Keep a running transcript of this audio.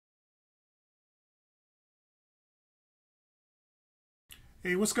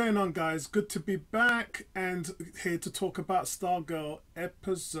Hey, what's going on, guys? Good to be back and here to talk about Stargirl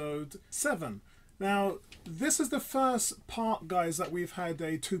episode 7. Now, this is the first part, guys, that we've had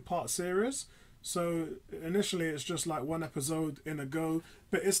a two-part series. So initially it's just like one episode in a go,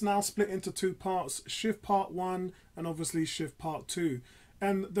 but it's now split into two parts, Shift Part 1 and obviously Shift Part 2.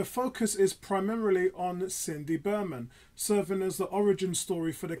 And the focus is primarily on Cindy Berman, serving as the origin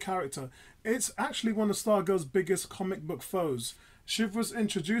story for the character. It's actually one of Stargirl's biggest comic book foes. Shiv was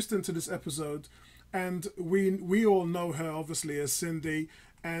introduced into this episode, and we all know her obviously as Cindy,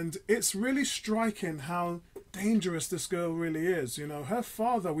 and it's really striking how dangerous this girl really is. You know, her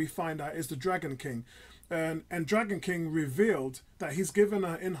father, we find out, is the Dragon King, and Dragon King revealed that he's given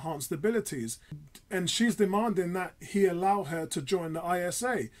her enhanced abilities, and she's demanding that he allow her to join the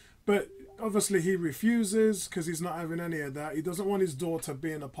ISA, but obviously he refuses because he's not having any of that. He doesn't want his daughter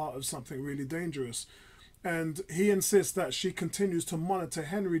being a part of something really dangerous. And he insists that she continues to monitor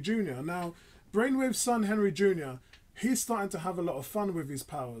Henry Jr. Now, Brainwave's son, Henry Jr., he's starting to have a lot of fun with his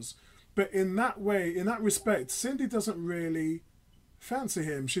powers. But in that way, in that respect, Cindy doesn't really fancy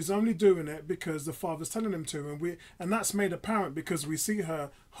him. She's only doing it because the father's telling him to. And that's made apparent because we see her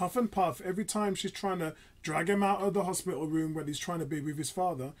huff and puff every time she's trying to drag him out of the hospital room when he's trying to be with his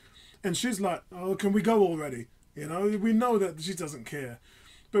father. And she's like, oh, can we go already? You know, we know that she doesn't care.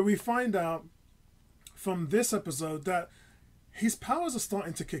 But we find out from this episode that his powers are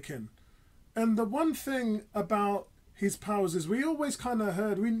starting to kick in. And the one thing about his powers is we always kind of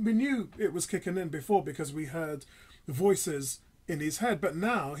heard, we knew it was kicking in before because we heard voices in his head, but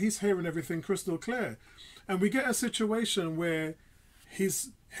now he's hearing everything crystal clear. And we get a situation where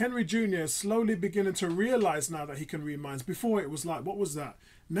Henry Jr. is slowly beginning to realize now that he can read minds. Before it was like, what was that?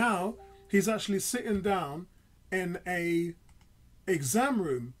 Now he's actually sitting down in a exam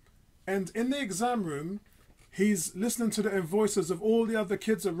room, and in the exam room, he's listening to the voices of all the other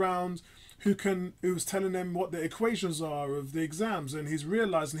kids around who's telling him what the equations are of the exams, and he's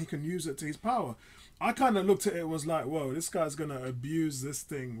realizing he can use it to his power. I kind of looked at it and was like, whoa, this guy's going to abuse this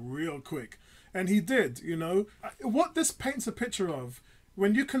thing real quick. And he did, you know. What this paints a picture of,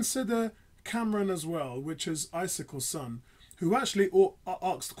 when you consider Cameron as well, which is Icicle's son, who actually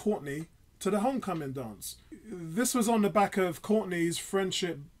asked Courtney to the homecoming dance. This was on the back of Courtney's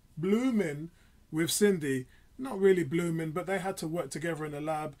friendship blooming with Cindy. Not really blooming, but they had to work together in a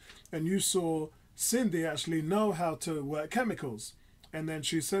lab, and you saw Cindy actually know how to work chemicals. And then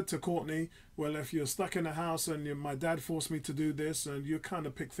she said to Courtney, well, if you're stuck in a house and my dad forced me to do this, and you kind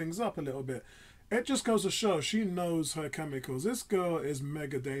of pick things up a little bit. It just goes to show she knows her chemicals. This girl is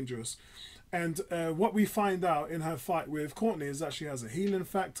mega dangerous. And what we find out in her fight with Courtney is that she has a healing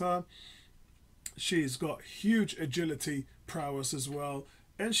factor. She's got huge agility prowess as well.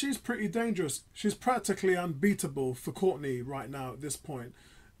 And she's pretty dangerous. She's practically unbeatable for Courtney right now at this point.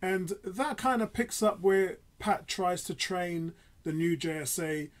 And that kind of picks up where Pat tries to train the new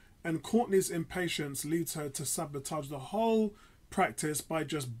JSA, and Courtney's impatience leads her to sabotage the whole practice by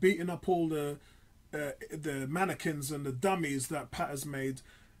just beating up all the mannequins and the dummies that Pat has made,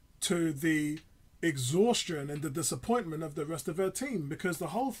 to the exhaustion and the disappointment of the rest of her team, because the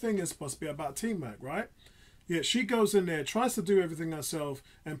whole thing is supposed to be about teamwork, right? Yet she goes in there, tries to do everything herself,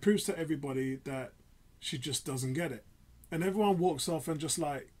 and proves to everybody that she just doesn't get it. And everyone walks off and just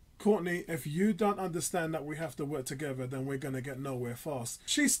like, Courtney, if you don't understand that we have to work together, then we're going to get nowhere fast.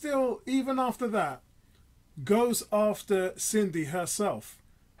 She still, even after that, goes after Cindy herself,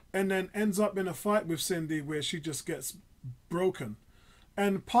 and then ends up in a fight with Cindy where she just gets broken.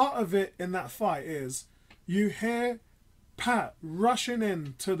 And part of it in that fight is you hear Pat rushing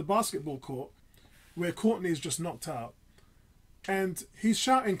in to the basketball court where Courtney's just knocked out, and he's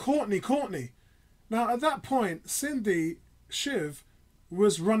shouting, Courtney, Courtney. Now at that point, Shiv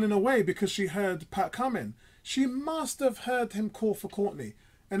was running away because she heard Pat coming. She must have heard him call for Courtney,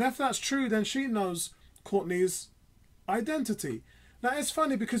 and if that's true, then she knows Courtney's identity. Now it's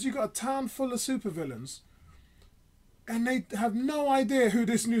funny because you got a town full of supervillains, and they have no idea who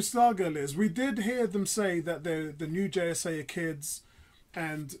this new Stargirl is. We did hear them say that the new JSA are kids,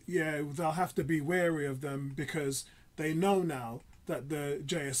 and yeah, they'll have to be wary of them because they know now that the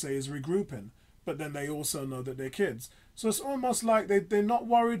JSA is regrouping, but then they also know that they're kids. So it's almost like they're not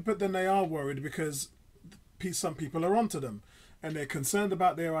worried, but then they are worried because some people are onto them, and they're concerned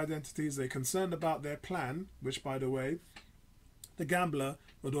about their identities, they're concerned about their plan, which, by the way, the Gambler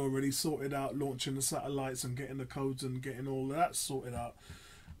had already sorted out, launching the satellites and getting the codes and getting all of that sorted out.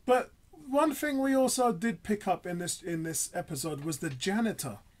 But one thing we also did pick up in this episode was the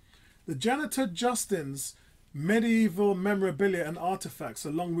janitor. The janitor Justin's medieval memorabilia and artifacts,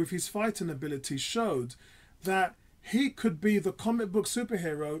 along with his fighting ability, showed that he could be the comic book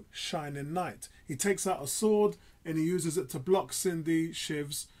superhero Shining Knight. He takes out a sword and he uses it to block Cindy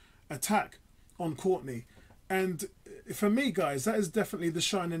Shiv's attack on Courtney. And for me, guys, that is definitely the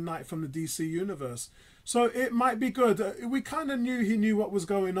Shining Knight from the DC universe. So it might be good. We kind of knew he knew what was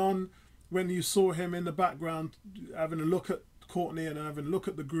going on when you saw him in the background having a look at Courtney and having a look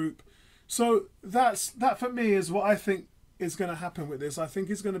at the group. So that for me is what I think is going to happen with this. I think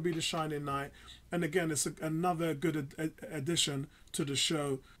he's going to be the Shining Knight. And again, it's another good addition to the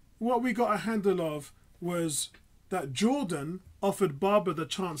show. What we got a handle of was that Jordan offered Barbara the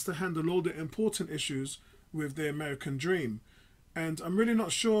chance to handle all the important issues with the American Dream. And I'm really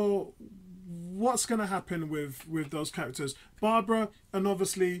not sure what's going to happen with those characters. Barbara, and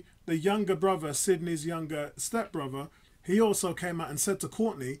obviously the younger brother, Sydney's younger stepbrother, he also came out and said to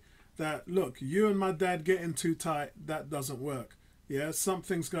Courtney that, look, you and my dad getting too tight, that doesn't work. Yeah,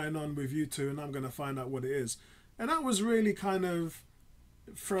 something's going on with you two and I'm going to find out what it is. And that was really kind of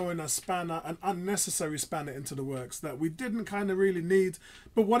throwing a spanner, an unnecessary spanner into the works that we didn't kind of really need.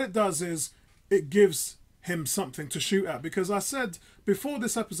 But what it does is it gives him something to shoot at, because I said before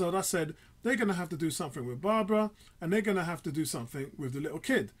this episode, I said they're going to have to do something with Barbara and they're going to have to do something with the little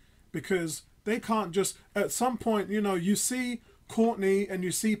kid, because they can't just, at some point, you know, you see Courtney and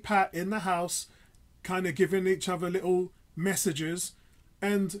you see Pat in the house kind of giving each other little messages,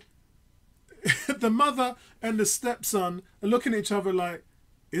 and the mother and the stepson are looking at each other like,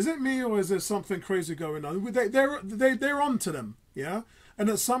 is it me or is there something crazy going on? They're on to them, yeah? And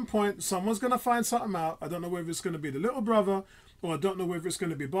at some point, someone's going to find something out. I don't know whether it's going to be the little brother, or I don't know whether it's going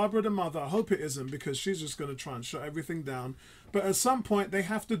to be Barbara the mother. I hope it isn't, because she's just going to try and shut everything down. But at some point, they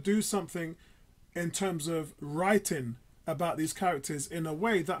have to do something in terms of writing about these characters in a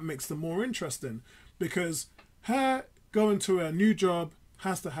way that makes them more interesting. Because her going to a new job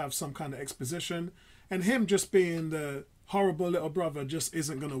has to have some kind of exposition, and him just being the horrible little brother just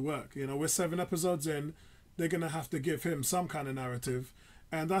isn't going to work. You know, we're 7 episodes in. They're going to have to give him some kind of narrative.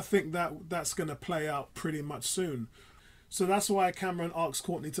 And I think that's going to play out pretty much soon. So that's why Cameron asked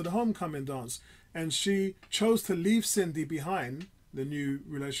Courtney to the homecoming dance. And she chose to leave Cindy behind, the new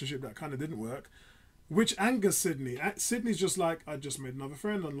relationship that kind of didn't work, which angers Sydney. Sydney's just like, I just made another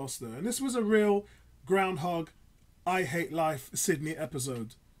friend and lost her. And this was a real groundhog, I hate life Sydney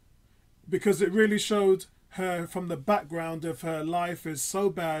episode. Because it really showed her from the background of her life is so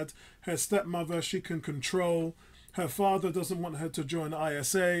bad. Her stepmother she can control. Her father doesn't want her to join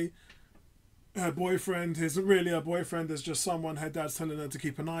ISA. Her boyfriend isn't really a boyfriend. There's just someone her dad's telling her to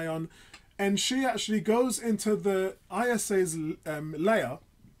keep an eye on. And she actually goes into the ISA's lair,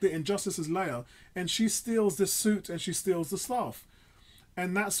 the Injustice's lair, and she steals the suit and she steals the staff.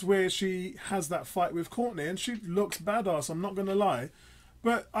 And that's where she has that fight with Courtney. And she looks badass, I'm not going to lie.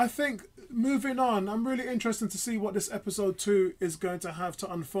 But I think, moving on, I'm really interested to see what this episode 2 is going to have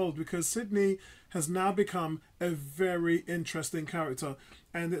to unfold, because Sydney has now become a very interesting character.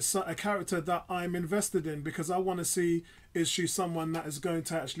 And it's a character that I'm invested in, because I want to see, is she someone that is going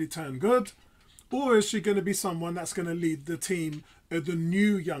to actually turn good? Or is she going to be someone that's going to lead the team, the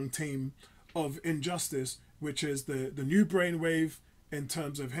new young team of Injustice, which is the new Brainwave in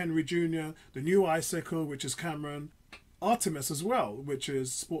terms of Henry Jr., the new Icicle, which is Cameron, Artemis as well, which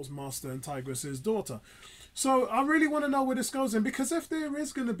is Sportsmaster and Tigress's daughter. So I really want to know where this goes in, because if there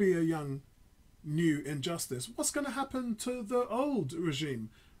is going to be a young new Injustice, what's going to happen to the old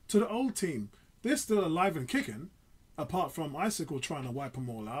regime, to the old team? They're still alive and kicking, apart from Icicle trying to wipe them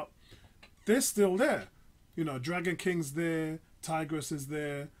all out. They're still there. You know, Dragon King's there, Tigress is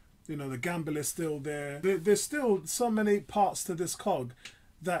there, you know, the Gamble is still there. There's still so many parts to this cog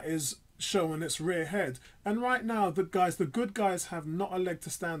that is showing its rear head. And right now, the good guys have not a leg to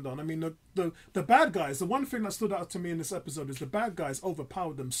stand on. I mean, the bad guys, the one thing that stood out to me in this episode is the bad guys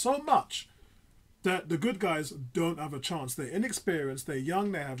overpowered them so much that the good guys don't have a chance. They're inexperienced, they're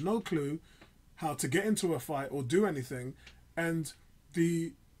young, they have no clue how to get into a fight or do anything. And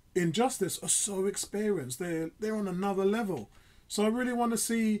the Injustice are so experienced. They're on another level. So I really want to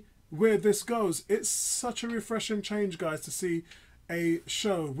see where this goes. It's such a refreshing change, guys, to see a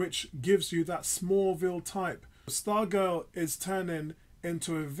show which gives you that Smallville type. Stargirl is turning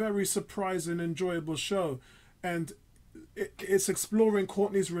into a very surprising, enjoyable show, and it's exploring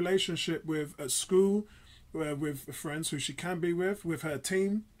Courtney's relationship with at school, with friends who she can be with her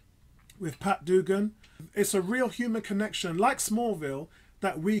team, with Pat Dugan. It's a real human connection, like Smallville,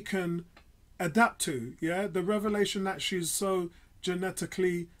 that we can adapt to. Yeah, the revelation that she's so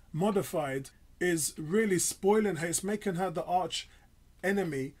genetically modified is really spoiling her. It's making her the arch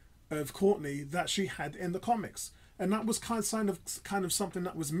enemy of Courtney that she had in the comics, and that was kind of something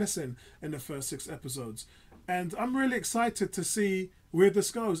that was missing in the first 6 episodes. And I'm really excited to see where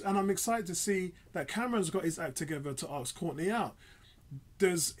this goes. And I'm excited to see that Cameron's got his act together to ask Courtney out.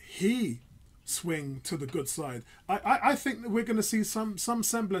 Does he swing to the good side? I think that we're going to see some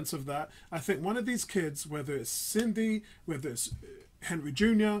semblance of that. I think one of these kids, whether it's Cindy, whether it's Henry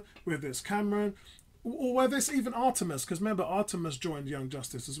Jr., whether it's Cameron, or whether it's even Artemis, because remember Artemis joined Young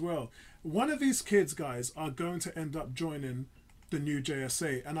Justice as well. One of these kids, guys, are going to end up joining the new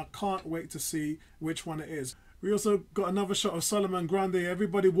JSA, and I can't wait to see which one it is. We also got another shot of Solomon Grande.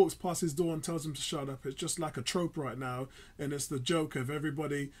 Everybody walks past his door and tells him to shut up. It's just like a trope right now, and it's the joke of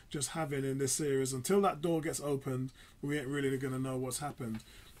everybody just having in this series. Until that door gets opened, we ain't really going to know what's happened.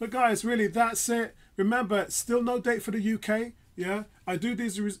 But guys, really, that's it. Remember, still no date for the UK. Yeah, I do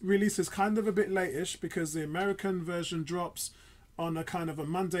these releases kind of a bit late-ish because the American version drops on a kind of a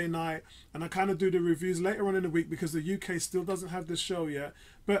Monday night, and I kind of do the reviews later on in the week because the UK still doesn't have this show yet.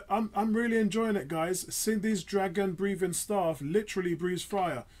 But I'm really enjoying it, guys. Cindy's dragon breathing staff literally breathes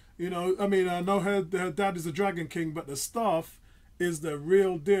fire. You know, I mean, I know her dad is a Dragon King, but the staff is the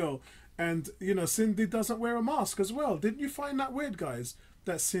real deal. And you know, Cindy doesn't wear a mask as well. Didn't you find that weird, guys?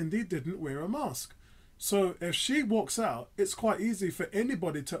 That Cindy didn't wear a mask. So if she walks out, it's quite easy for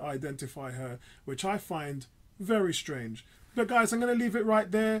anybody to identify her, which I find very strange. But guys, I'm going to leave it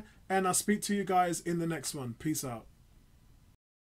right there, and I'll speak to you guys in the next one. Peace out.